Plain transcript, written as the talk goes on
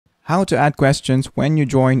how to add questions when you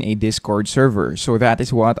join a Discord server. So that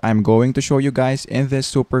is what I'm going to show you guys in this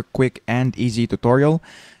super quick and easy tutorial.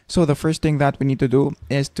 So the first thing that we need to do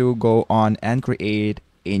is to go on and create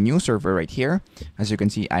a new server right here. As you can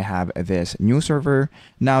see, I have this new server.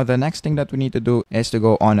 Now the next thing that we need to do is to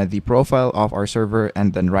go on the profile of our server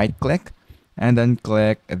and then right click and then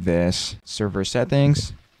click this server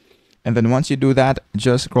settings. And then once you do that,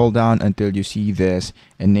 just scroll down until you see this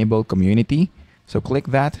enable community. So click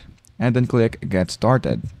that and then click get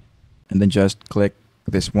started. And then just click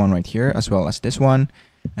this one right here as well as this one.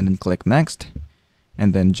 And then click next.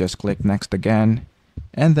 And then just click next again.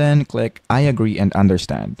 And then click I agree and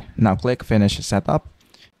understand. Now click finish setup.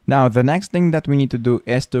 Now the next thing that we need to do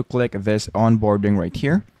is to click this onboarding right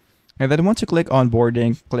here. And then once you click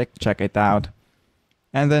onboarding, click check it out.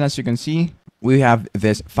 And then as you can see, we have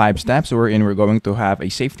this 5 steps wherein we're going to have a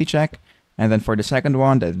safety check. And then for the second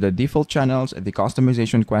one, the default channels, the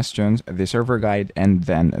customization questions, the server guide, and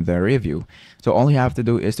then the review. So all you have to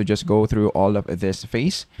do is to just go through all of this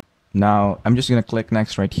phase. Now I'm just going to click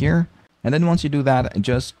next right here. And then once you do that,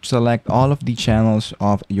 just select all of the channels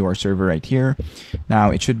of your server right here. Now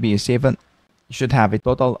it should be a 7. You should have a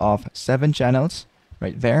total of 7 channels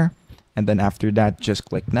right there. And then after that, just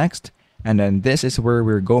click next. And then this is where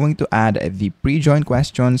we're going to add the pre-join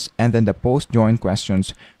questions and then the post-join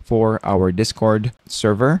questions for our Discord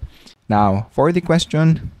server. Now for the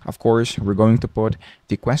question, of course, we're going to put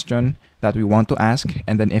the question that we want to ask.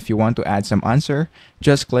 And then if you want to add some answer,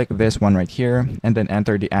 just click this one right here and then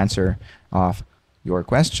enter the answer of your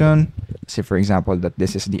question. Say for example that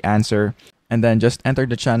this is the answer, and then just enter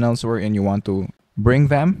the channels wherein you want to bring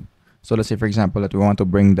them. So let's say for example that we want to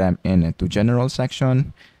bring them into general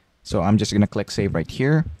section. So I'm just going to click save right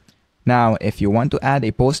here. Now, if you want to add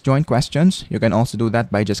a post-join questions, you can also do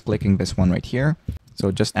that by just clicking this one right here.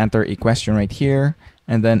 So just enter a question right here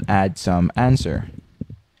and then add some answer.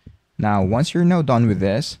 Now, once you're now done with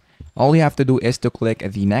this, all you have to do is to click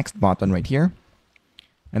the next button right here.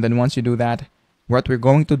 And then once you do that, what we're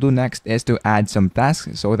going to do next is to add some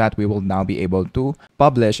tasks so that we will now be able to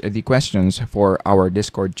publish the questions for our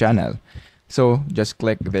Discord channel. So just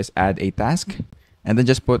click this add a task. And then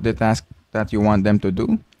just put the task that you want them to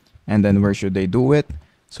do. And then where should they do it?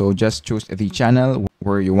 So just choose the channel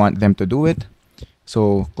where you want them to do it.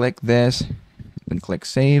 So click this, then click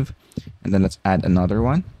save. And then let's add another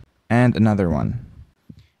one and another one.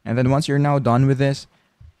 And then once you're now done with this,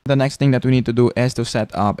 the next thing that we need to do is to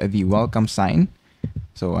set up the welcome sign.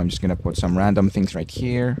 So I'm just going to put some random things right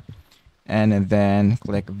here. And then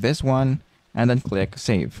click this one and then click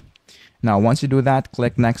save. Now once you do that,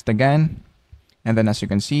 click next again. And then as you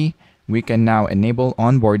can see, we can now enable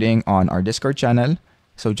onboarding on our Discord channel.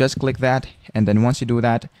 So just click that. And then once you do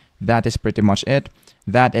that, that is pretty much it.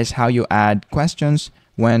 That is how you add questions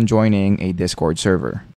when joining a Discord server.